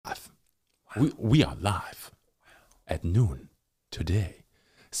We are live at noon today.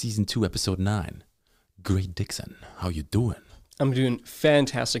 Season 2, episode 9. Great Dickson, how you doing? I'm doing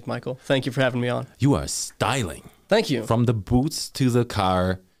fantastic, Michael. Thank you for having me on. You are styling. Thank you. From the boots to the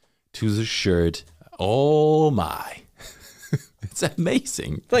car to the shirt. Oh my. It's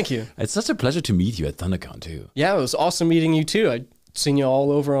amazing. Thank you. It's such a pleasure to meet you at ThunderCon too. Yeah, it was awesome meeting you too. I'd seen you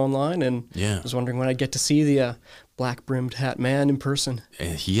all over online and was wondering when I'd get to see the black-brimmed hat man in person.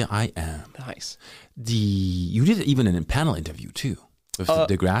 And here I am. Nice. You did even a panel interview too. With the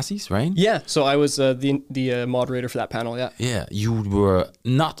Degrassies, right? Yeah, so I was the moderator for that panel, yeah. Yeah, you were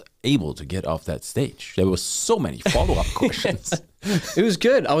not able to get off that stage. There were so many follow-up questions. It was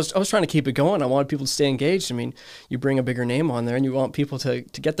good. I was trying to keep it going. I wanted people to stay engaged. I mean, you bring a bigger name on there and you want people to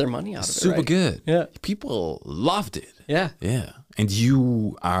get their money out of it, Super good. Yeah. People loved it. Yeah. Yeah. And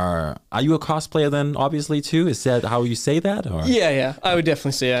you are you a cosplayer then, obviously, too? Is that how you say that? Or? Yeah. I would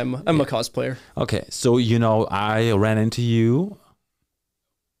definitely say I'm a cosplayer. Okay. So, I ran into you.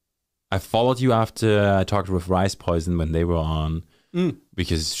 I followed you after I talked with Rice Poison when they were on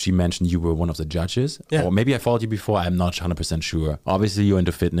because she mentioned you were one of the judges. Yeah. Or maybe I followed you before. I'm not 100% sure. Obviously, you're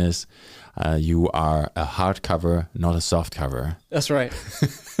into fitness. You are a hardcover, not a soft cover. That's right.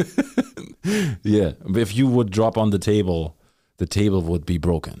 Yeah. If you would drop on the table would be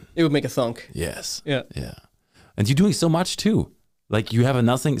broken. It would make a thunk. Yes. Yeah. Yeah. And you're doing so much too. Like you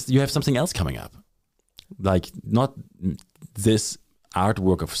have something else coming up. Like not this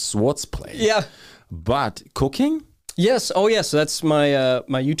artwork of swords play. Yeah. But cooking? Yes. Oh, yes. So that's my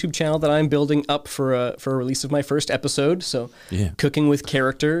my YouTube channel that I'm building up for a release of my first episode. So Cooking with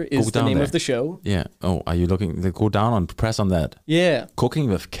Character is the name of the show. Yeah. Oh, are you looking to go down and press on that? Yeah. Cooking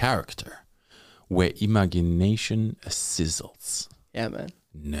with Character, where imagination sizzles. Yeah, man.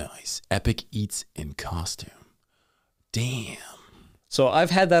 Nice. Epic eats in costume. Damn. So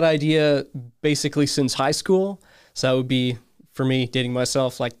I've had that idea basically since high school. So that would be, for me, dating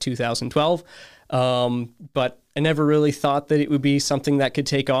myself, like 2012. But I never really thought that it would be something that could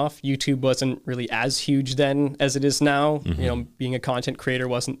take off. YouTube wasn't really as huge then as it is now. Mm-hmm. Being a content creator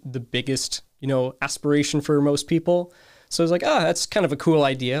wasn't the biggest, aspiration for most people. So I was like, that's kind of a cool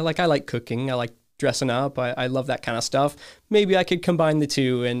idea. Like, I like cooking. I like dressing up. I love that kind of stuff. Maybe I could combine the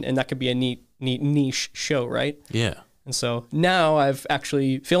two and that could be a neat niche show, right? Yeah. And so now I've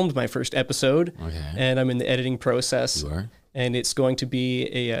actually filmed my first episode and I'm in the editing process. You are? And it's going to be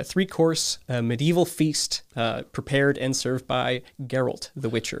a 3-course medieval feast prepared and served by Geralt the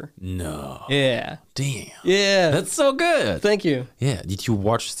Witcher. No. Yeah. Damn. Yeah. That's so good. Thank you. Yeah. Did you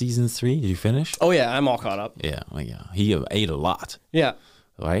watch season 3? Did you finish? Oh, yeah. I'm all caught up. Yeah. Oh, yeah. He ate a lot. Yeah.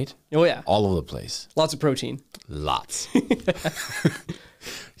 Right? Oh, yeah. All over the place. Lots of protein. Lots.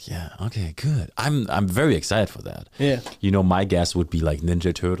 Yeah. Okay. Good. I'm very excited for that. Yeah. My guess would be like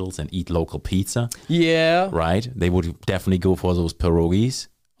Ninja Turtles and eat local pizza. Yeah. Right. They would definitely go for those pierogies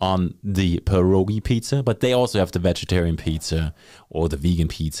on the pierogi pizza, but they also have the vegetarian pizza or the vegan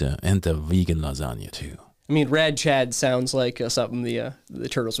pizza and the vegan lasagna too. I mean, Rad Chad sounds like something the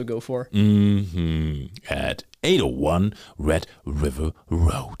Turtles would go for. Mm-hmm. At 801 Red River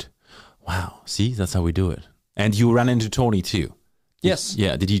Road. Wow. See, that's how we do it. And you ran into Tony too. Yes.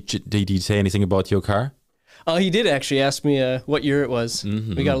 Yeah. Did he say anything about your car? He did actually ask me what year it was.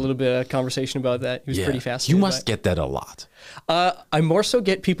 Mm-hmm. We got a little bit of conversation about that. He was pretty fascinated. You must get that a lot. I more so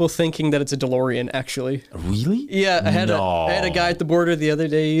get people thinking that it's a DeLorean, actually. Really? Yeah, I had a guy at the border the other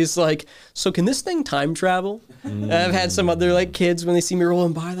day. He's like, "So can this thing time travel?" And I've had some other kids when they see me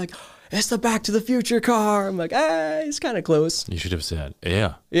rolling by, like, "It's the Back to the Future car." I'm like, it's kind of close. You should have said,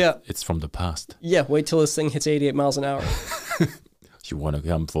 "Yeah, it's from the past." Yeah, wait till this thing hits 88 miles an hour. You want to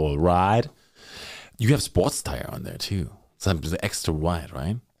come for a ride? You have sports tire on there too. Some extra wide,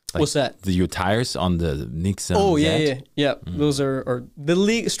 right? What's that? Your tires on the Dickson. Oh yeah. Those are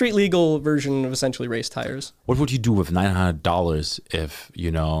the street legal version of essentially race tires. What would you do with $900 if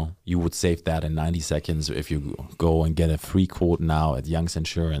you would save that in 90 seconds if you go and get a free quote now at Young's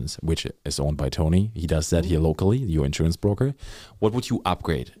Insurance, which is owned by Tony? He does that here locally, your insurance broker. What would you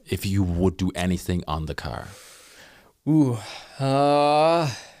upgrade if you would do anything on the car? Ooh, there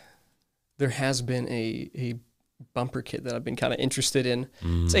has been a bumper kit that I've been kind of interested in.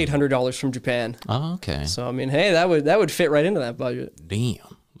 It's $800 from Japan. Oh, okay. So I mean, hey, that would fit right into that budget.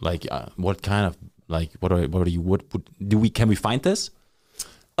 Damn. What kind of can we find this?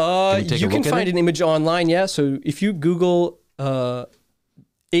 You can find an image online. Yeah. So if you Google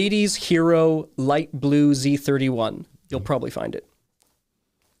 80s Hero Light Blue Z31, you'll probably find it.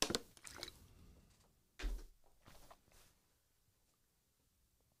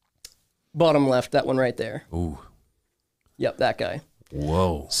 Bottom left, that one right there. Ooh. Yep, that guy.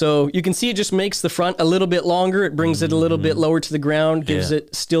 Whoa. So you can see it just makes the front a little bit longer. It brings it a little bit lower to the ground, gives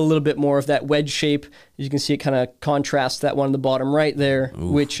it still a little bit more of that wedge shape. You can see it kind of contrasts that one on the bottom right there,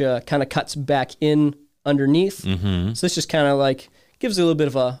 which kind of cuts back in underneath. So this just kind of like gives it a little bit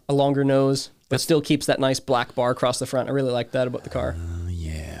of a longer nose, but still keeps that nice black bar across the front. I really like that about the car.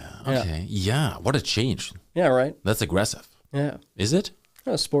 Okay. Yeah. What a change. Yeah, right. That's aggressive. Yeah. Is it?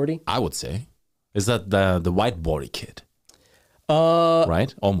 Oh, sporty. I would say. Is that the white body kit?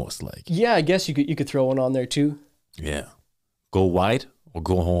 Right? Almost like. Yeah, I guess you could throw one on there too. Yeah. Go white or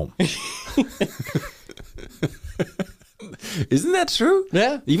go home. Isn't that true?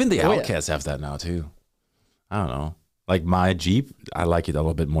 Yeah. Even the Outcasts have that now too. I don't know. Like my Jeep, I like it a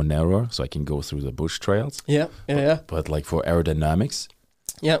little bit more narrower so I can go through the bush trails. Yeah. But like for aerodynamics.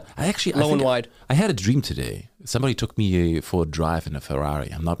 Yeah. I low and wide. I had a dream today. Somebody took me for a drive in a Ferrari.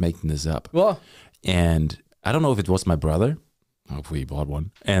 I'm not making this up. Well. And I don't know if it was my brother. Hopefully he bought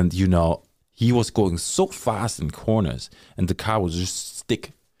one. And he was going so fast in corners and the car was just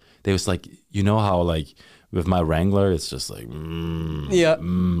stick. There was like, you know how like with my Wrangler, it's just like,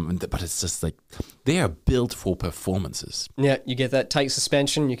 but it's just like, they are built for performances. Yeah, you get that tight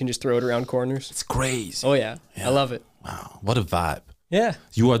suspension. You can just throw it around corners. It's crazy. Oh, yeah. I love it. Wow. What a vibe. Yeah.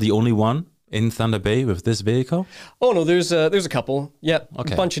 You are the only one in Thunder Bay with this vehicle? Oh, no, there's a couple. Yeah,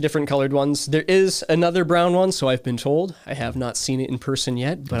 okay. A bunch of different colored ones. There is another brown one, so I've been told. I have not seen it in person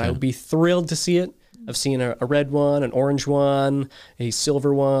yet, but I would be thrilled to see it. I've seen a red one, an orange one, a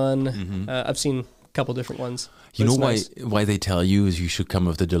silver one. I've seen a couple different ones. You know why they tell you is you should come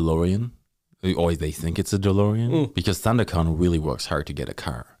with the DeLorean? Or they think it's a DeLorean? Because ThunderCon really works hard to get a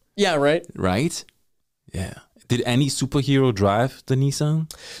car. Yeah, right. Right? Yeah. Did any superhero drive the Nissan?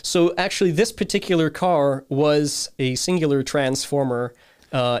 So actually, this particular car was a singular transformer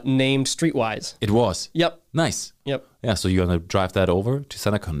named Streetwise. It was? Yep. Nice. Yep. Yeah, so you're going to drive that over to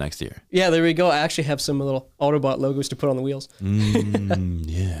ThunderCon next year. Yeah, there we go. I actually have some little Autobot logos to put on the wheels.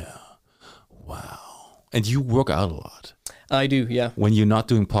 Yeah. Wow. And you work out a lot. I do, yeah. When you're not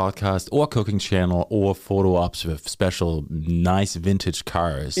doing podcast or cooking channel or photo ops with special nice vintage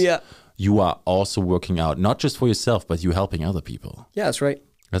cars. Yeah. You are also working out, not just for yourself, but you're helping other people. Yeah, that's right.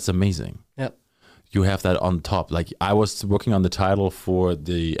 That's amazing. Yeah. You have that on top. Like I was working on the title for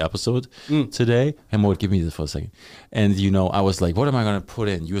the episode today. Hemo, give me this for a second. And I was like, what am I going to put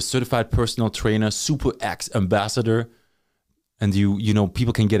in? You're a certified personal trainer, Super X ambassador. And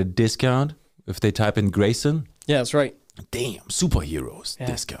people can get a discount if they type in Grayson. Yeah, that's right. Damn, superheroes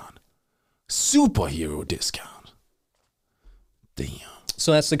discount. Superhero discount. Damn.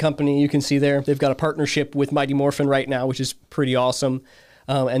 So that's the company you can see there. They've got a partnership with Mighty Morphin right now, which is pretty awesome.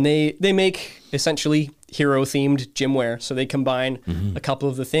 And they make essentially hero-themed gym wear. So they combine a couple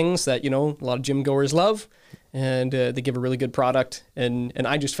of the things that, a lot of gym goers love. And they give a really good product. And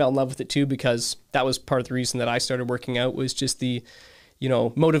I just fell in love with it too, because that was part of the reason that I started working out, was just the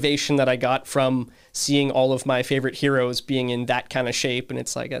motivation that I got from seeing all of my favorite heroes being in that kind of shape. And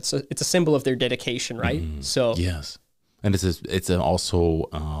it's like, it's a symbol of their dedication, right? So yes. And it's also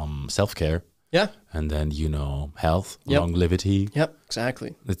self-care. Yeah. And then, health, longevity. Yep,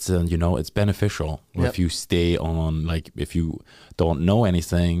 exactly. It's, it's beneficial if you stay on, like, if you don't know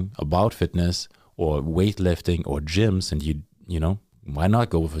anything about fitness or weightlifting or gyms, and why not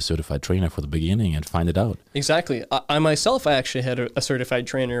go with a certified trainer for the beginning and find it out? Exactly. I myself, I actually had a certified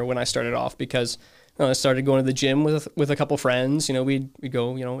trainer when I started off, because I started going to the gym with a couple friends. We'd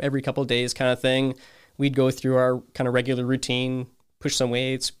go, every couple of days kind of thing. We'd go through our kind of regular routine, push some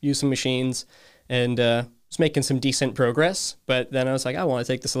weights, use some machines, and was making some decent progress. But then I was like, I want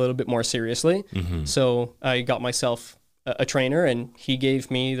to take this a little bit more seriously. So I got myself a trainer, and he gave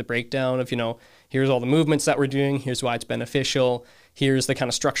me the breakdown of, here's all the movements that we're doing, here's why it's beneficial, here's the kind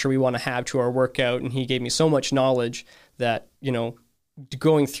of structure we want to have to our workout. And he gave me so much knowledge that,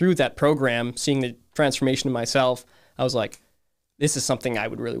 going through that program, seeing the transformation in myself, I was like, this is something I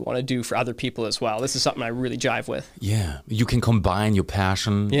would really want to do for other people as well. This is something I really jive with. Yeah. You can combine your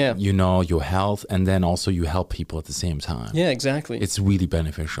passion, your health, and then also you help people at the same time. Yeah, exactly. It's really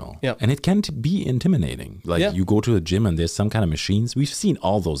beneficial. Yeah. And it can be intimidating. Like you go to a gym and there's some kind of machines. We've seen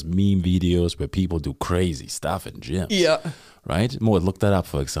all those meme videos where people do crazy stuff in gyms. Yeah. Right? More, look that up,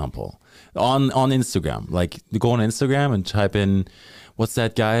 for example. On Instagram. Like, you go on Instagram and type in, what's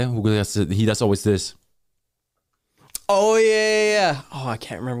that guy? He does always this. Oh, yeah. Oh, I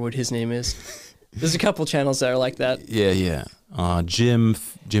can't remember what his name is. There's a couple channels that are like that. Yeah. Jim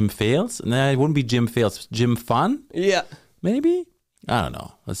Fails? Nah, it wouldn't be Jim Fails. Jim Fun? Yeah. Maybe? I don't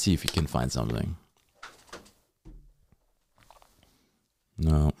know. Let's see if you can find something.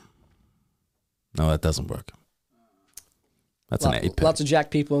 No, that doesn't work. That's an 8-pack. Lots of jack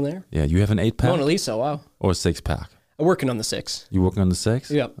people in there. Yeah, you have an 8-pack? Mona Lisa, wow. Or a 6-pack? I'm working on the 6. You working on the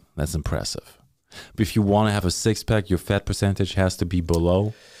 6? Yep. That's impressive. But if you want to have a 6-pack, your fat percentage has to be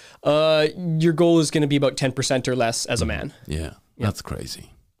below? Your goal is going to be about 10% or less as a man. Yeah, that's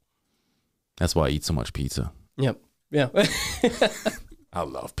crazy. That's why I eat so much pizza. Yep. Yeah. I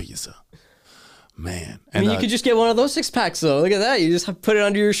love pizza. Man. I mean, you could just get one of those 6-packs, though. Look at that. You just have to put it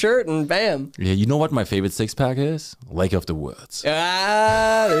under your shirt and bam. Yeah, you know what my favorite 6-pack is? Lake of the Woods.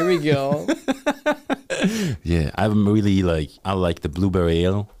 Ah, there we go. Yeah, I like the blueberry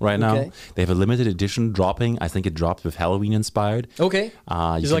ale right now. They have a limited edition dropping. I think it dropped with Halloween inspired. Okay.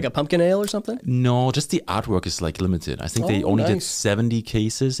 Is it like a pumpkin ale or something? No, just the artwork is like limited. I think they only did 70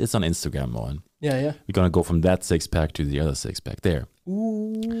 cases. It's on Instagram one. Yeah. We're going to go from that 6-pack to the other 6-pack there.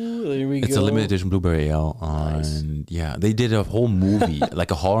 Ooh, there we go. It's a limited edition blueberry ale. And yeah, they did a whole movie, like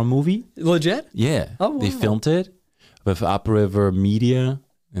a horror movie. Legit? Yeah. Oh, wow. They filmed it with Upriver Media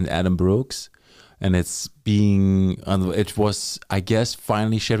and Adam Brooks. And it was, I guess,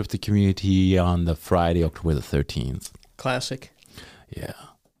 finally shared with the community on the Friday, October the 13th. Classic. Yeah.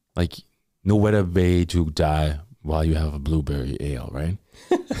 Like, no better way to die while you have a blueberry ale, right?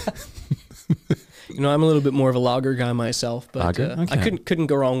 I'm a little bit more of a lager guy myself, but Okay. I couldn't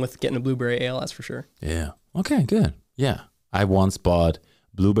go wrong with getting a blueberry ale, that's for sure. Yeah. Okay, good. Yeah. I once bought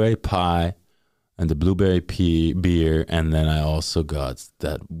blueberry pie and the blueberry beer, and then I also got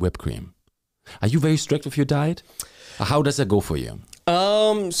that whipped cream. Are you very strict with your diet? How does that go for you?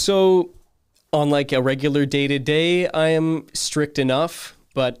 So on like a regular day-to-day, I am strict enough,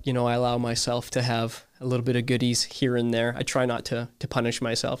 but I allow myself to have a little bit of goodies here and there. I try not to punish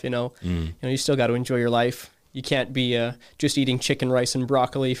myself, you still got to enjoy your life. You can't be just eating chicken, rice, and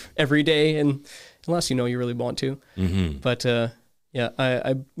broccoli every day, and unless you really want to. Mm-hmm. But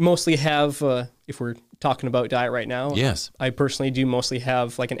I mostly have, if we're talking about diet right now, yes, I personally do mostly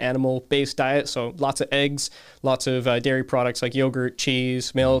have like an animal-based diet, so lots of eggs, lots of dairy products like yogurt,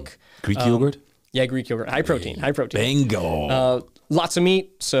 cheese, milk. Greek yogurt? Yeah, Greek yogurt. High protein. Bingo. Lots of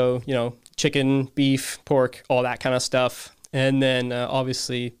meat, so, chicken, beef, pork, all that kind of stuff. And then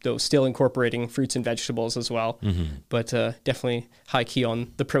obviously, though, still incorporating fruits and vegetables as well. Mm-hmm. But definitely high key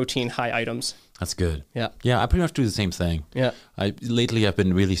on the protein, high items. That's good. Yeah. Yeah, I pretty much do the same thing. Yeah. Lately, I've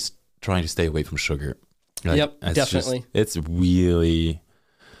been really trying to stay away from sugar. Like, yep, definitely. It's really...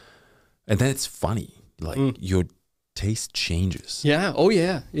 And then it's funny. Like, your taste changes. Yeah. Oh,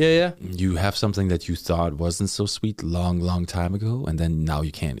 yeah. Yeah. You have something that you thought wasn't so sweet long time ago, and then now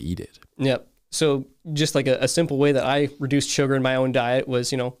you can't eat it. Yep. So just like a simple way that I reduced sugar in my own diet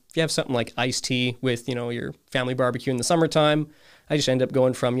was, if you have something like iced tea with, your family barbecue in the summertime, I just end up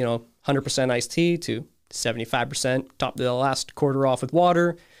going from, 100% iced tea to 75%, top the last quarter off with water.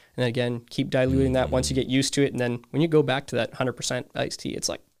 And then again, keep diluting that once you get used to it. And then when you go back to that 100% iced tea, it's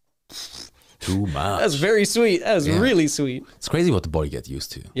like... Too much. That's very sweet. That is really sweet. It's crazy what the body gets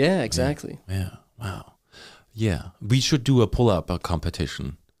used to. Yeah, exactly. Yeah. Wow. Yeah. We should do a pull-up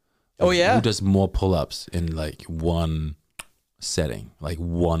competition. Oh, yeah? Who does more pull-ups in like one setting? Like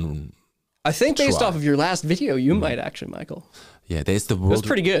one... I think based off of your last video, you might actually, Michael. Yeah, there's the world... That's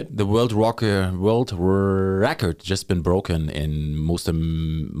pretty good. The world record just been broken in most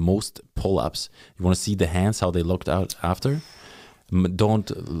pull-ups. You want to see the hands, how they looked out after? Don't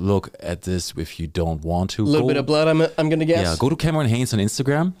look at this if you don't want to. A little bit of blood, I'm going to guess. Yeah, go to Cameron Haynes on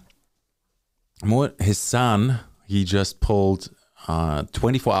Instagram. His son, he just pulled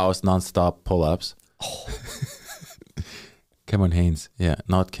 24 hours nonstop pull-ups. Oh. Cameron Haynes, yeah,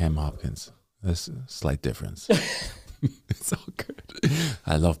 not Cam Hopkins. There's a slight difference. It's all good.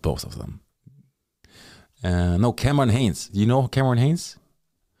 I love both of them. No, Cameron Haynes. You know Cameron Haynes?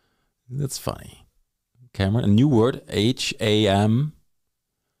 That's funny. Cameron, a new word, H-A-M.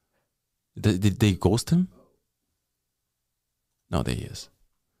 Did they ghost him? No, there he is.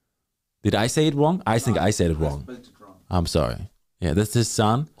 Did I say it wrong? I think I said it wrong. I'm sorry. Yeah, that's his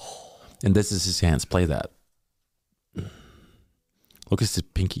son, and this is his hands. Play that. Look at his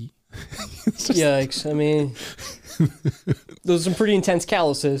pinky. Yikes. I mean, those are some pretty intense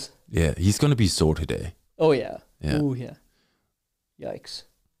calluses. Yeah, he's going to be sore today. Oh, yeah. Yeah. Oh, yeah. Yikes.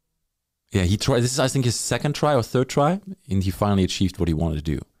 Yeah, he tried. This is, I think, his second try or third try, and he finally achieved what he wanted to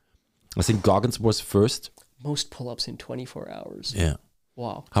do. I think Goggins was first. Most pull-ups in 24 hours. Yeah.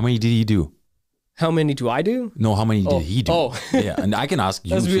 Wow. How many did he do? How many do I do? No, how many did he do? Oh. Yeah, and I can ask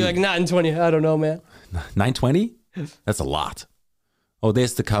you. That's be like not in 20. I don't know, man. 920? That's a lot. Oh,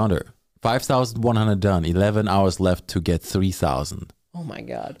 there's the counter. 5,100 done. 11 hours left to get 3,000. Oh my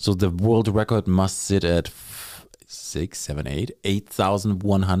God. So the world record must sit at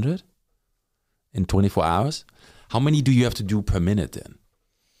 8,100 in 24 hours. How many do you have to do per minute then?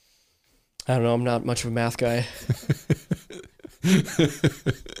 I don't know. I'm not much of a math guy.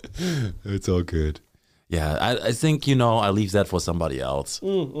 It's all good. Yeah, I think, I leave that for somebody else.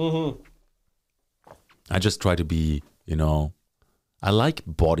 I just try to be, I like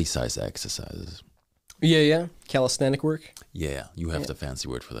body size exercises. Yeah. Calisthenic work. Yeah, you have the fancy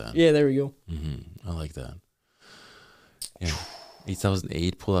word for that. Yeah, there we go. I like that. Yeah,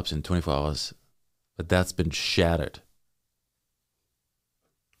 8,008 pull-ups in 24 hours. But that's been shattered.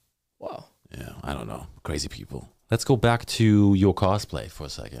 Wow. Yeah, I don't know. Crazy people. Let's go back to your cosplay for a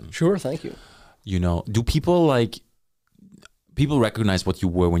second. Sure, thank you. Do people recognize what you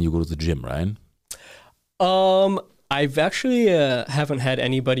wear when you go to the gym, right? I've actually haven't had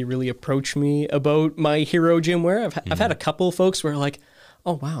anybody really approach me about my hero gym wear. I've had a couple of folks where like,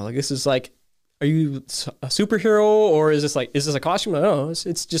 oh wow, like this is like, are you a superhero or is this a costume? No,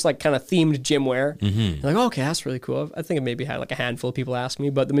 it's just like kind of themed gym wear. Like, oh, okay, that's really cool. I think I maybe had like a handful of people ask me,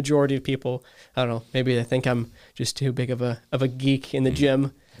 but the majority of people, I don't know, maybe they think I'm just too big of a geek in the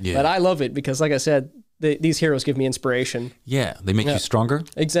gym. Yeah. But I love it because, like I said, these heroes give me inspiration. Yeah, they make you stronger.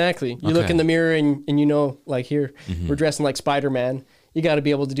 Exactly. You look in the mirror and like here, we're dressing like Spider-Man. You got to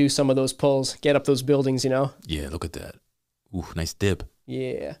be able to do some of those pulls, get up those buildings, Yeah, look at that. Ooh, nice dip.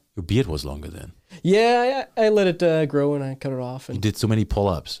 Yeah. Your beard was longer then. Yeah, I let it grow and I cut it off. And you did so many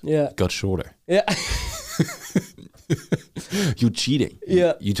pull-ups. Yeah. It got shorter. Yeah. You cheating.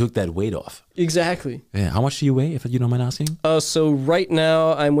 Yeah. You took that weight off. Exactly. Yeah. How much do you weigh, if you don't mind asking? So right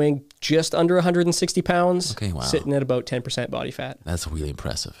now I'm weighing just under 160 pounds. Okay, wow. Sitting at about 10% body fat. That's really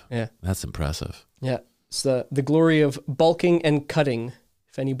impressive. Yeah. That's impressive. Yeah. It's the glory of bulking and cutting.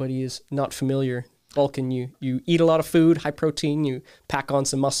 If anybody is not familiar, bulking, you eat a lot of food, high protein, you pack on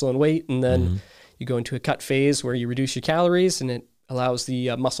some muscle and weight, and then you go into a cut phase where you reduce your calories and it allows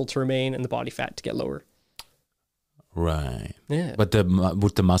the muscle to remain and the body fat to get lower. Right. Yeah. But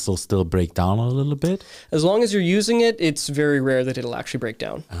would the muscle still break down a little bit? As long as you're using it, it's very rare that it'll actually break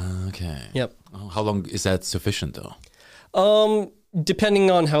down. Okay. Yep. How long is that sufficient though? Depending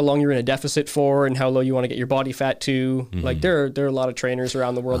on how long you're in a deficit for and how low you want to get your body fat to, like there are a lot of trainers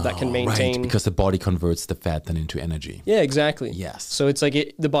around the world that can maintain. Right, because the body converts the fat then into energy. Yeah, exactly. Yes. So it's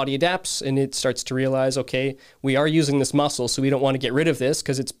like the body adapts and it starts to realize, okay, we are using this muscle, so we don't want to get rid of this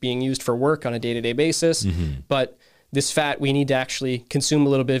because it's being used for work on a day-to-day basis. But this fat, we need to actually consume a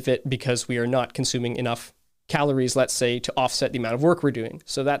little bit of it because we are not consuming enough calories, let's say, to offset the amount of work we're doing.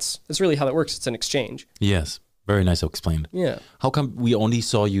 So that's really how that works. It's an exchange. Yes. Very nice explained. Yeah. How come we only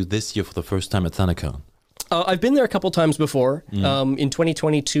saw you this year for the first time at ThamiCon? I've been there a couple times before. In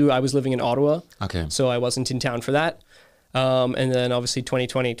 2022, I was living in Ottawa. Okay. So I wasn't in town for that. And then obviously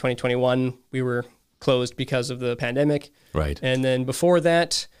 2020, 2021, we were closed because of the pandemic. Right. And then before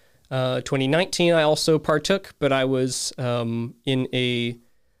that, 2019, I also partook, but I was in a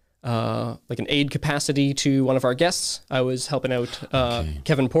like an aid capacity to one of our guests. I was helping out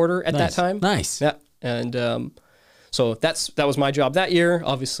Kevin Porter at that time. Nice. Yeah. And so that was my job that year.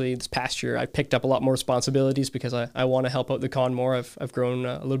 Obviously, this past year, I picked up a lot more responsibilities because I want to help out the con more. I've grown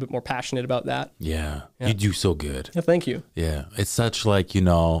a little bit more passionate about that. Yeah. You do so good. Yeah, thank you. Yeah, it's such like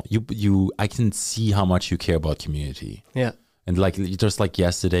I can see how much you care about community. Yeah. And like just like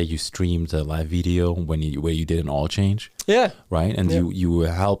yesterday, you streamed a live video where you did an all change. Yeah. Right, and you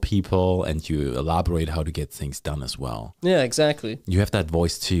help people and you elaborate how to get things done as well. Yeah, exactly. You have that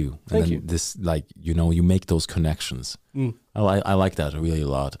voice too. Thank you. This you make those connections. I like that really a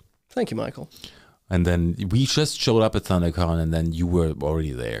lot. Thank you, Michael. And then we just showed up at ThunderCon, and then you were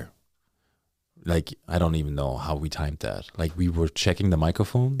already there. Like, I don't even know how we timed that. Like, we were checking the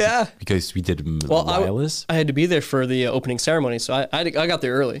microphone. Yeah. Because we did wireless. I had to be there for the opening ceremony, so I got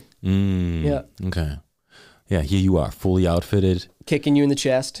there early. Yeah. Okay. Yeah, here you are, fully outfitted. Kicking you in the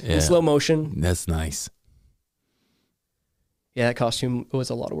chest in slow motion. That's nice. Yeah, that costume was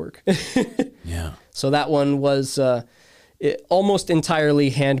a lot of work. Yeah. So that one was almost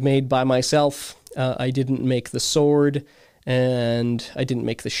entirely handmade by myself. I didn't make the sword. And I didn't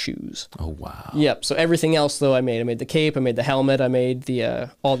make the shoes. Oh, wow. Yep. So everything else, though, I made. I made the cape. I made the helmet. I made the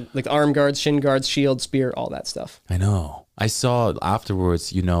the arm guards, shin guards, shield, spear, all that stuff. I know. I saw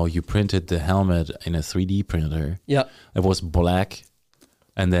afterwards, you printed the helmet in a 3D printer. Yeah. It was black.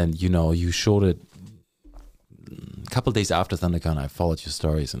 And then, you showed it a couple of days after ThunderCon. I followed your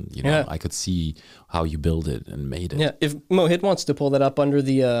stories and, I could see how you built it and made it. Yeah. If Mohit wants to pull that up under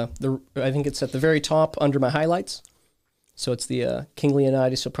the I think it's at the very top under my highlights. So it's the King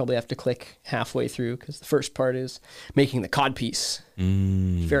Leonidas. You'll probably have to click halfway through because the first part is making the codpiece.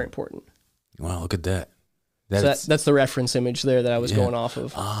 Very important. Wow, look at that. That's the reference image there that I was going off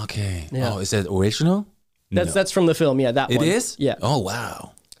of. Okay. Yeah. Oh, is that original? That's from the film. Yeah, that one. It is? Yeah. Oh,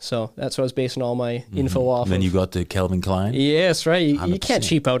 wow. So that's what I was basing all my info off And then of. you got the Calvin Klein? Yes, right. You 100%. can't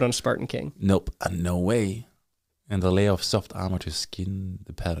cheap out on Spartan King. Nope, no way. And the layer of soft armor to skin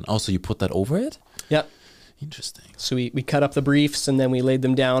the pattern. Also, you put that over it? Yeah. Interesting. So we cut up the briefs and then we laid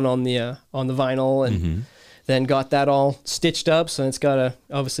them down on the vinyl and then got that all stitched up. So it's got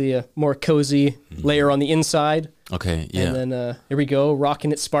obviously a more cozy layer on the inside. Okay, yeah. And then here we go,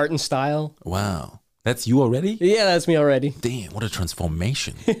 rocking it Spartan style. Wow. That's you already? Yeah, that's me already. Damn, what a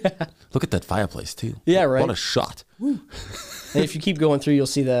transformation. Look at that fireplace, too. Yeah, right. What a shot. And if you keep going through, you'll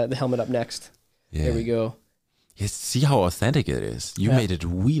see the helmet up next. Yeah. There we go. Yeah, see how authentic it is. You made it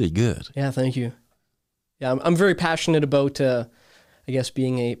really good. Yeah, thank you. Yeah, I'm very passionate about, I guess,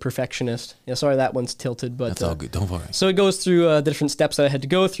 being a perfectionist. Yeah, sorry that one's tilted, but That's all good. Don't worry. So it goes through the different steps that I had to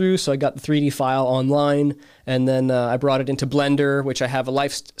go through. So I got the 3D file online, and then I brought it into Blender, which I have a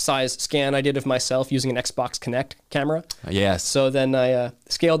life-size scan I did of myself using an Xbox Kinect camera. Yes. So then I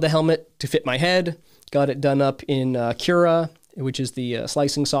scaled the helmet to fit my head, got it done up in Cura, which is the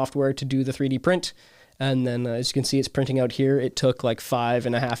slicing software to do the 3D print. And then, as you can see, it's printing out here. It took like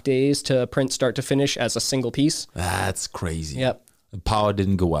 5.5 days to print start to finish as a single piece. That's crazy. Yep. The power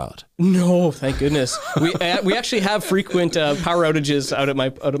didn't go out. No, thank goodness. We actually have frequent power outages out at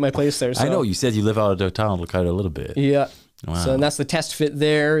my place there. So. I know. You said you live out of town quite a little bit. Yeah. Wow. So and that's the test fit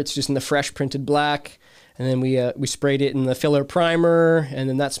there. It's just in the fresh printed black. And then we sprayed it in the filler primer. And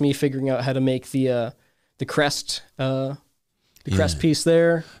then that's me figuring out how to make the crest crest piece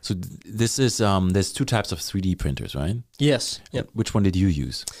there. So this is there's two types of 3D printers, right? Yes. Yep. Which one did you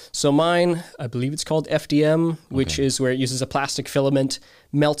use? So mine, I believe it's called FDM, which is where it uses a plastic filament,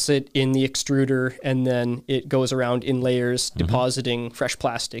 melts it in the extruder, and then it goes around in layers, depositing fresh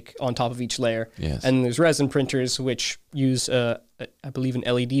plastic on top of each layer. Yes. And there's resin printers, which use, I believe, an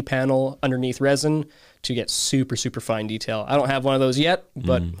LED panel underneath resin to get super, super fine detail. I don't have one of those yet,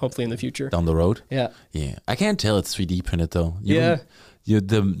 but hopefully in the future. Down the road? Yeah. Yeah. I can't tell it's 3D printed though. The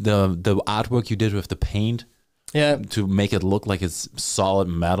artwork you did with the paint to make it look like it's solid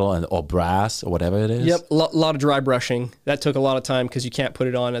metal or brass or whatever it is. Yep. A lot of dry brushing. That took a lot of time because you can't put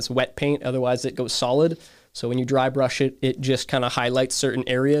it on as wet paint. Otherwise it goes solid. So when you dry brush it, it just kind of highlights certain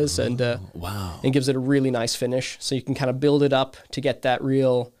areas and gives it a really nice finish. So you can kind of build it up to get that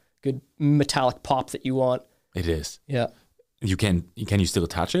real good metallic pop that you want. It is. Yeah. Can you still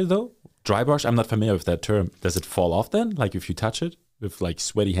touch it though? Dry brush? I'm not familiar with that term. Does it fall off then? Like if you touch it with like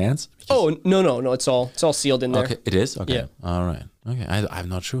sweaty hands? Oh, no. It's all sealed in there. Okay, it is? Okay. Yeah. All right. Okay. I'm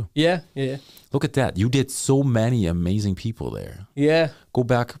not sure. Yeah. Look at that. You did so many amazing people there. Yeah. Go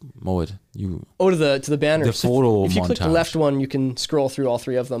back, Moet. You to the banner. The photo if you click the montage. left one, you can scroll through all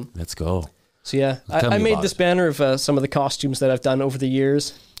three of them. Let's go. So yeah, Tell I me made about this it. banner of some of the costumes that I've done over the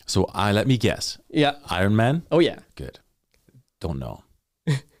years. So let me guess. Yeah. Iron Man? Oh yeah. Good. Don't know.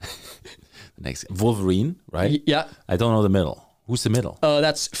 Next. Wolverine, right? Yeah. I don't know the middle. Who's the middle?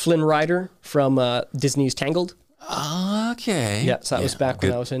 That's Flynn Rider from Disney's Tangled. Okay. Yeah, so that was back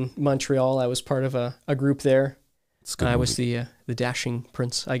when I was in Montreal. I was part of a group there. It's a good I movie. was the dashing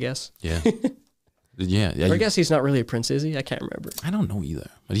prince, I guess. Yeah. yeah. Or I guess he's not really a prince, is he? I can't remember. I don't know either,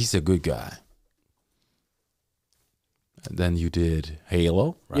 but he's a good guy. And then you did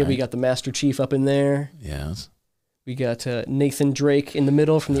Halo, right? Yeah, we got the Master Chief up in there. Yes. We got Nathan Drake in the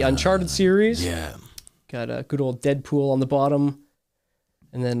middle from the Uncharted series. Yeah. Got a good old Deadpool on the bottom.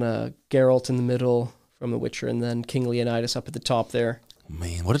 And then Geralt in the middle from The Witcher. And then King Leonidas up at the top there.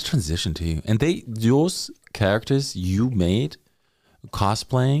 Man, what a transition to you. And those characters you made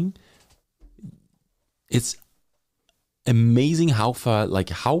cosplaying, it's amazing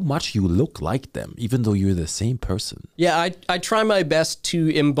how much you look like them, even though you're the same person. Yeah, I try my best to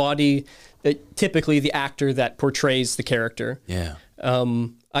embody typically the actor that portrays the character. Yeah.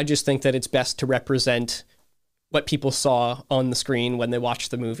 I just think that it's best to represent what people saw on the screen when they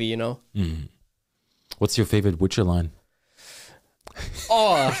watched the movie, you know? Mm. What's your favorite Witcher line?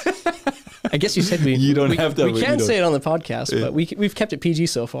 Oh, I guess you said we don't have to. We can't say it on the podcast, but we've kept it PG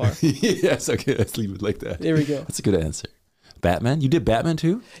so far. Yes, okay, let's leave it like that. There we go. That's a good answer. Batman? You did Batman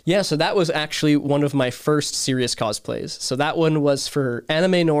too? Yeah, so that was actually one of my first serious cosplays. So that one was for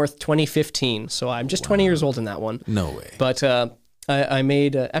Anime North 2015. So I'm just 20 years old in that one. No way. But I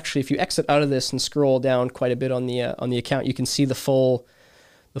made actually, if you exit out of this and scroll down quite a bit on the account, you can see the full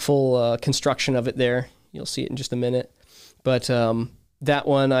construction of it there. You'll see it in just a minute. But that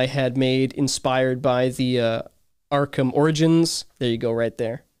one I had made inspired by the Arkham Origins. There you go, right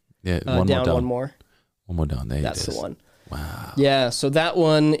there. Yeah, one more. One more down. There That's it is. the one. Wow. Yeah, so that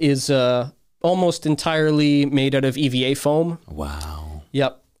one is almost entirely made out of EVA foam. Wow.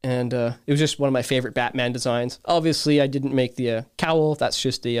 Yep. And it was just one of my favorite Batman designs. Obviously, I didn't make the cowl. That's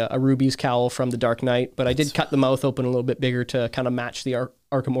just a Ruby's cowl from The Dark Knight. But I did cut the mouth open a little bit bigger to kind of match the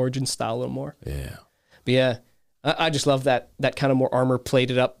Arkham Origins style a little more. Yeah. But yeah, I just love that kind of more armor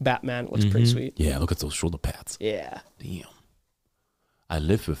plated up Batman. It looks pretty sweet. Yeah, look at those shoulder pads. Yeah. Damn. I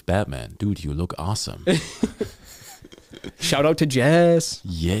live with Batman. Dude, you look awesome. Shout out to Jess.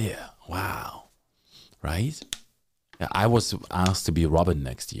 Yeah. Wow. Right? Yeah, I was asked to be Robin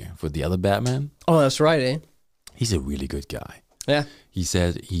next year for the other Batman. Oh, that's right, eh? He's a really good guy. Yeah. He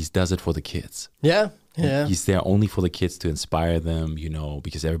said he does it for the kids. Yeah. Yeah. He's there only for the kids to inspire them,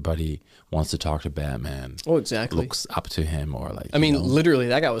 because everybody wants to talk to Batman. Oh, exactly. Looks up to him or like. I mean, literally,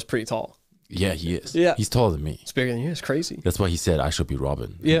 that guy was pretty tall. Yeah, he is. Yeah. He's taller than me. It's bigger than you. It's crazy. That's why he said I should be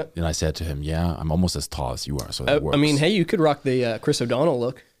Robin. Yeah. And I said to him, yeah, I'm almost as tall as you are, so that works. I mean, hey, you could rock the Chris O'Donnell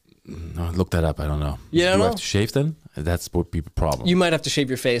look. No, look that up. I don't know. You don't Do I know? have to shave then? That's would be a problem. You might have to shave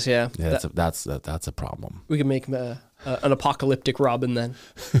your face, yeah. Yeah, that's a problem. We can make him an apocalyptic Robin then.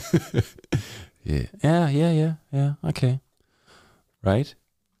 Yeah. Okay. Right?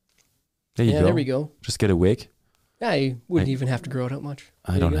 There you go. There we go. Just get a wig. Yeah, you wouldn't even have to grow it out much.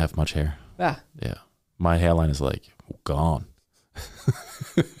 I don't have much hair. Ah. Yeah. My hairline is like gone.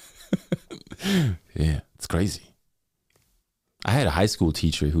 Yeah, it's crazy. I had a high school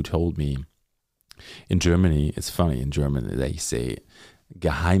teacher who told me in Germany, it's funny, in German they say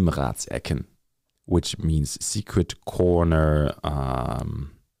Geheimratsecken, which means secret corner,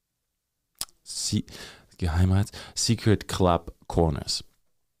 secret club corners.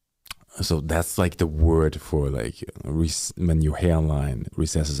 So that's like the word for like when your hairline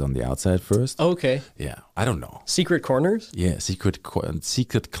recesses on the outside first. Okay. Yeah, I don't know. Secret corners? Yeah, secret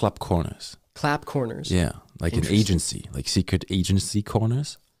club corners. Clap corners. Yeah, like an agency, like secret agency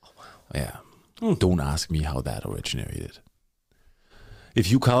corners. Oh, wow. Yeah. Don't ask me how that originated.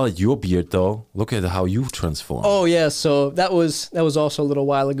 If you color your beard, though, look at how you've transformed. Oh, yeah. So that was also a little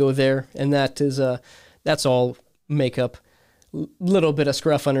while ago there. And that's all makeup. Little bit of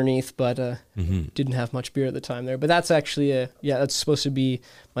scruff underneath, but didn't have much beard at the time there. But that's actually that's supposed to be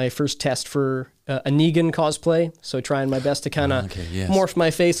my first test for a Negan cosplay. So trying my best to kind of morph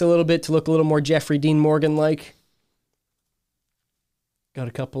my face a little bit to look a little more Jeffrey Dean Morgan like. Got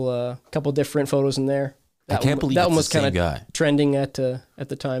a couple different photos in there. I can't believe that it's one was the same kind of guy. Trending at the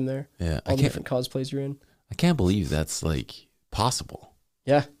time there. Yeah, all the different cosplays you're in. I can't believe that's like possible.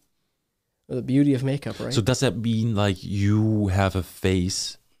 Yeah. The beauty of makeup, right? So does that mean like you have a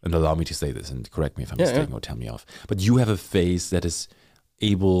face, and allow me to say this and correct me if I'm mistaken or tell me off, but you have a face that is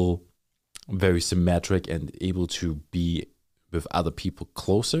very symmetric and able to be with other people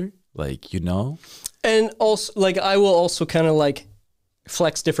closer, like, And also, like, I will also kind of like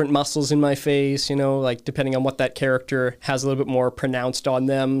flex different muscles in my face, like depending on what that character has a little bit more pronounced on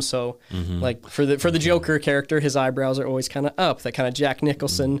them. So like for the Joker character, his eyebrows are always kind of up, that kind of Jack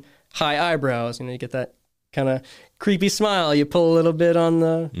Nicholson high eyebrows. You get that kind of creepy smile. You pull a little bit on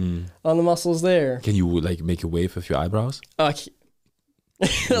the muscles there. Can you like make a wave with your eyebrows? That's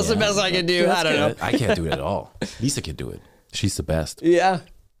the best I can do. I don't know. I can't do it at all. Lisa can do it. She's the best. Yeah.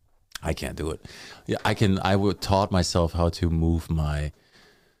 I can't do it. Yeah, I would taught myself how to move my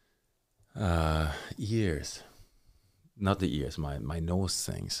ears. Not the ears, my nose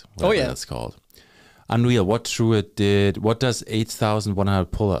things. Whatever that's called. Unreal. What does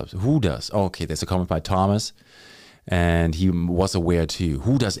 8,100 pull-ups? Who does? Oh, okay, there's a comment by Thomas, and he was aware too.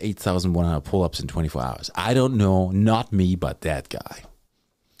 Who does 8,100 pull-ups in 24 hours? I don't know. Not me, but that guy.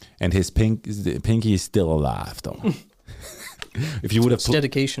 And his pinky is still alive, though. If you would have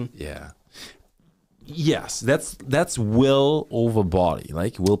dedication. Yeah. Yes, that's will over body,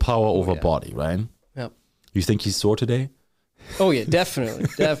 like willpower over body, right? Yep. You think he's sore today? Oh yeah, definitely.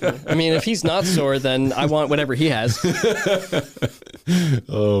 I mean, if he's not sore, then I want whatever he has.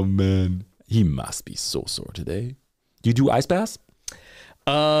 Oh man, he must be so sore today. Do you do ice baths?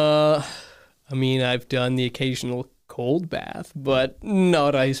 I mean, I've done the occasional cold bath, but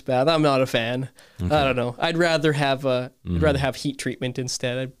not ice bath. I'm not a fan. Okay. I don't know. I'd rather have heat treatment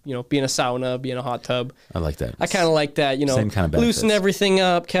instead. I'd, be in a sauna, be in a hot tub. I like that. I kind of like that, Same kind of loosen everything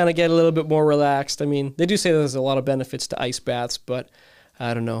up, kind of get a little bit more relaxed. I mean, they do say there's a lot of benefits to ice baths, but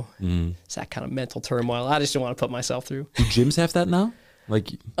I don't know. It's that kind of mental turmoil I just don't want to put myself through. Do gyms have that now? Like,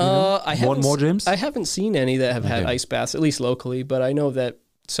 more gyms? I haven't seen any that have had ice baths, at least locally, but I know that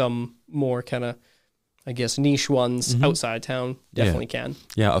some more kind of, I guess, niche ones outside town definitely can.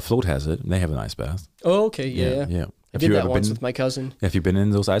 Yeah, Afloat has it. They have an ice bath. Oh, okay, yeah. I did that once with my cousin. Have you been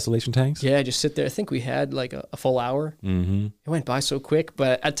in those isolation tanks? Yeah, just sit there. I think we had like a full hour. Mm-hmm. It went by so quick,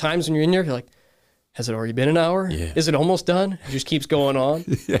 but at times when you're in there, you're like, has it already been an hour? Yeah. Is it almost done? It just keeps going on.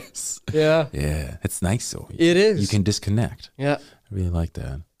 Yes. Yeah. Yeah. It's nice though. It is. You can disconnect. Yeah. I really like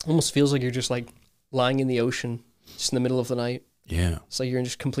that. Almost feels like you're just like lying in the ocean, just in the middle of the night. Yeah. It's like you're in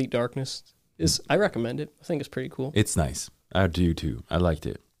just complete darkness. I recommend it. I think it's pretty cool. It's nice. I do too. I liked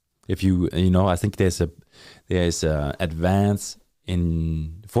it. If you know, I think there's a advance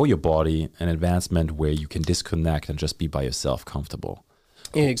for your body, an advancement where you can disconnect and just be by yourself, comfortable.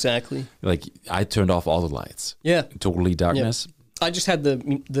 Yeah, exactly. Like I turned off all the lights. Yeah. Totally darkness. Yeah. I just had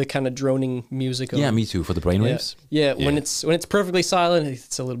the kind of droning music. Yeah, me too. For the brainwaves. Yeah. When it's perfectly silent,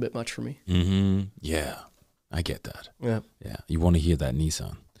 it's a little bit much for me. Mm-hmm. Yeah, I get that. Yeah. Yeah, you want to hear that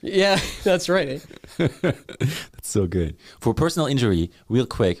Nissan. Yeah, that's right. That's so good. For personal injury, real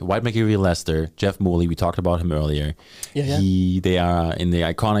quick, White McGarry Leicester, Jeff Morley, we talked about him earlier. Yeah. They are in the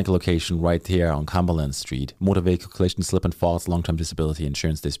iconic location right here on Cumberland Street. Motor vehicle collision, slip and falls, long-term disability,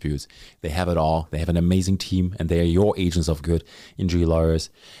 insurance disputes. They have it all. They have an amazing team, and they are your agents of good, injury lawyers.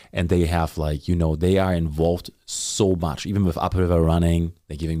 And they have they are involved so much, even with Upriver Running.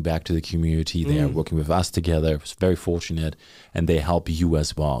 They're giving back to the community. They are working with us together. It's very fortunate, and they help you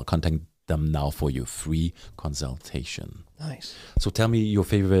as well. Contact them now for your free consultation. Nice. So tell me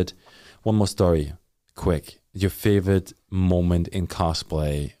one more story, quick. Your favorite moment in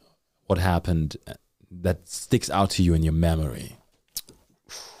cosplay. What happened that sticks out to you in your memory?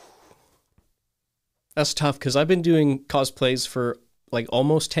 That's tough because I've been doing cosplays for like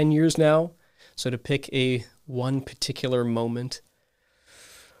almost 10 years now. So to pick one particular moment.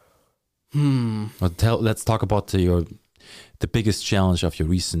 Well, let's talk about the biggest challenge of your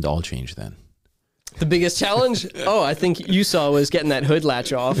recent all change then. The biggest challenge? Oh, I think you saw was getting that hood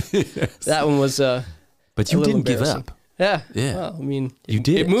latch off. Yes. That one was but you didn't give up. Yeah. Yeah. Well, I mean, you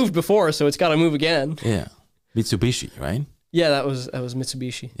did. It moved before, so it's got to move again. Yeah. Mitsubishi, right? Yeah, that was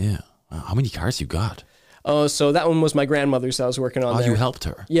Mitsubishi. Yeah. Wow. How many cars you got? Oh, so that one was my grandmother's I was working on there. You helped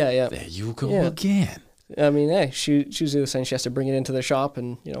her? Yeah. There you go again. I mean, hey, she was saying she has to bring it into the shop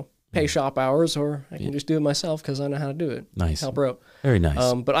and, pay shop hours, or I can just do it myself because I know how to do it. Nice. Help her out. Very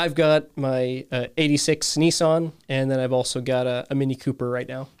nice. But I've got my 86 Nissan, and then I've also got a Mini Cooper right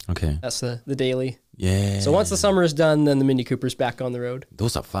now. Okay. That's the daily. Yeah. So once the summer is done, then the Mini Cooper's back on the road.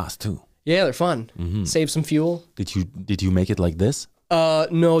 Those are fast too. Yeah, they're fun. Mm-hmm. Save some fuel. Did you make it like this?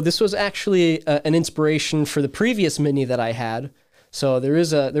 No, this was actually an inspiration for the previous Mini that I had. So there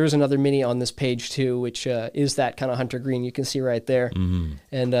is another Mini on this page too, which is that kind of hunter green you can see right there. Mm-hmm.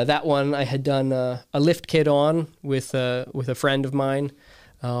 And that one I had done a lift kit on with a friend of mine.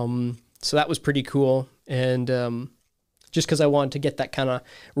 So that was pretty cool. And just because I wanted to get that kind of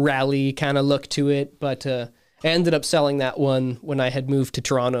rally kind of look to it, but I ended up selling that one when I had moved to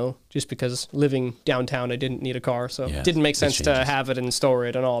Toronto, just because living downtown I didn't need a car, so it didn't make sense to have it and store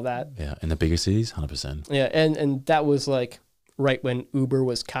it and all that. Yeah, in the bigger cities, 100%. Yeah, and that was like right when Uber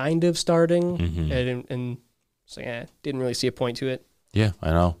was kind of starting, and so didn't really see a point to it. Yeah,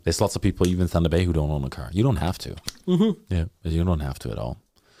 I know. There's lots of people, even in Thunder Bay, who don't own a car. You don't have to. Mm-hmm. Yeah, you don't have to at all.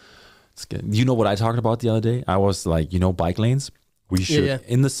 It's good. You know what I talked about the other day? I was like, bike lanes. We should,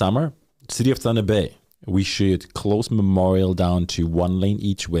 in the summer, City of Thunder Bay, we should close Memorial down to one lane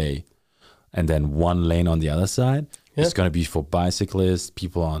each way and then one lane on the other side. Yeah. It's going to be for bicyclists,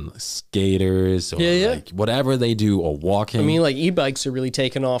 people on skaters, or like whatever they do, or walking. I mean, like e-bikes are really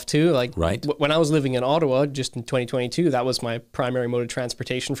taking off too. Like when I was living in Ottawa, just in 2022, that was my primary mode of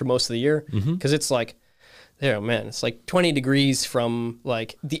transportation for most of the year. Because it's like, it's like 20 degrees from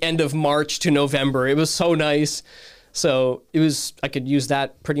like the end of March to November. It was so nice. So I could use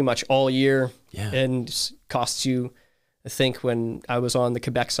that pretty much all year. Yeah. And it costs you, I think when I was on the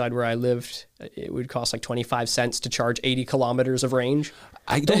Quebec side where I lived, it would cost like 25 cents to charge 80 kilometers of range.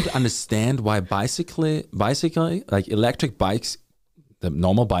 I don't understand why bicycle, like electric bikes, the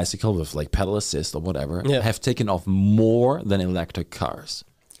normal bicycle with like pedal assist or whatever, have taken off more than electric cars.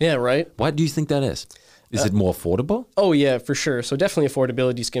 Yeah, right. Why do you think that is? Is it more affordable? Oh, yeah, for sure. So definitely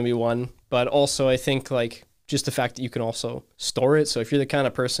affordability is going to be one. But also I think like just the fact that you can also store it. So if you're the kind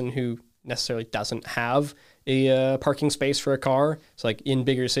of person who necessarily doesn't have a parking space for a car, it's like in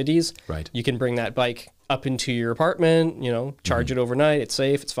bigger cities, right? You can bring that bike up into your apartment, charge it overnight. It's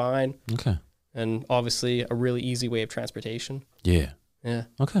safe. It's fine. Okay. And obviously a really easy way of transportation. Yeah. Yeah.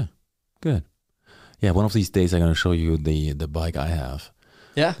 Okay. Good. Yeah. One of these days I'm going to show you the bike I have.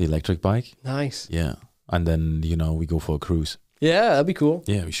 Yeah. The electric bike. Nice. Yeah. And then, we go for a cruise. Yeah. That'd be cool.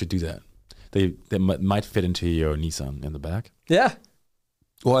 Yeah. We should do that. They might fit into your Nissan in the back. Yeah.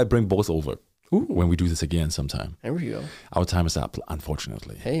 Or I bring both over. Ooh. When we do this again sometime. There we go. Our time is up,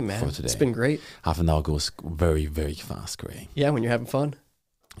 unfortunately. Hey, man. For today. It's been great. Half an hour goes very, very fast, Gray. Yeah, when you're having fun.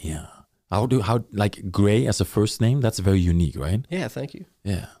 Yeah. How like Gray as a first name? That's very unique, right? Yeah, thank you.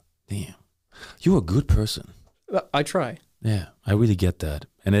 Yeah. Damn. You're a good person. I try. Yeah, I really get that.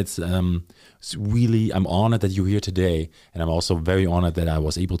 And it's really, I'm honored that you're here today. And I'm also very honored that I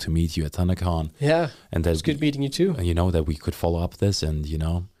was able to meet you at ThunderCon. Yeah. And that it's good meeting you too. You know, that we could follow up this and, you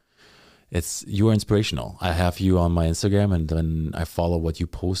know, you're inspirational. I have you on my Instagram and then I follow what you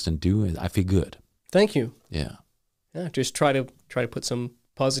post and do and I feel good. Thank you. Yeah. Yeah, just try to put some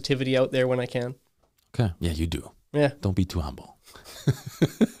positivity out there when I can. Okay. Yeah, you do. Yeah. Don't be too humble.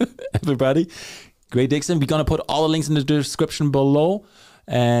 Everybody, Gray Dickson. We're gonna put all the links in the description below,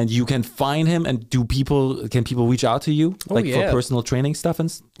 and you can find him. And can people reach out to you for personal training stuff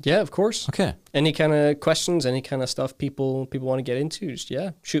and? Yeah, of course. Okay. Any kind of questions, any kind of stuff people want to get into, just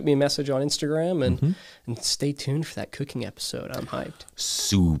shoot me a message on Instagram and stay tuned for that cooking episode. I'm hyped.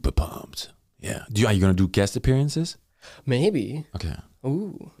 Super pumped. Yeah. Are you gonna do guest appearances? Maybe. Okay.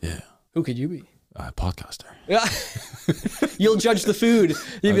 Ooh. Yeah. Who could you be? Podcaster. Yeah. You'll judge the food.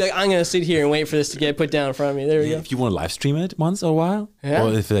 You'll be like, I'm gonna sit here and wait for this to get put down in front of me. There we go. If you want to live stream it once in a while, yeah.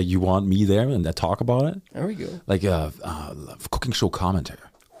 Or if you want me there and I talk about it, there we go. Like a cooking show commentator,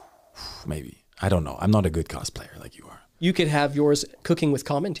 maybe. I don't know. I'm not a good cosplayer like you are. You could have yours cooking with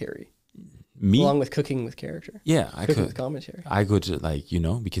commentary. Me? Along with cooking with character. Yeah, I could. With commentary. I could,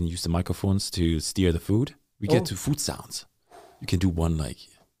 we can use the microphones to steer the food. We get to food sounds. You can do one like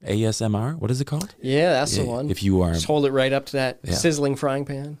ASMR. What is it called? Yeah, that's the one. If you are... Just hold it right up to that sizzling frying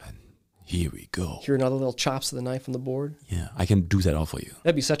pan. And here we go. Hear another little chops of the knife on the board. Yeah, I can do that all for you.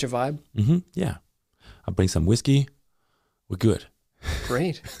 That'd be such a vibe. Mm-hmm. Yeah. I'll bring some whiskey. We're good.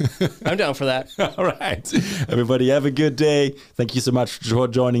 Great. I'm down for that. All right. Everybody have a good day. Thank you so much for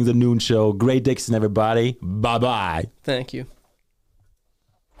joining the Noon Show. Gray Dickson, everybody. Bye-bye. Thank you.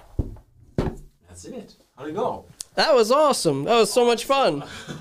 That's it. How'd it go? That was awesome. That was so much fun.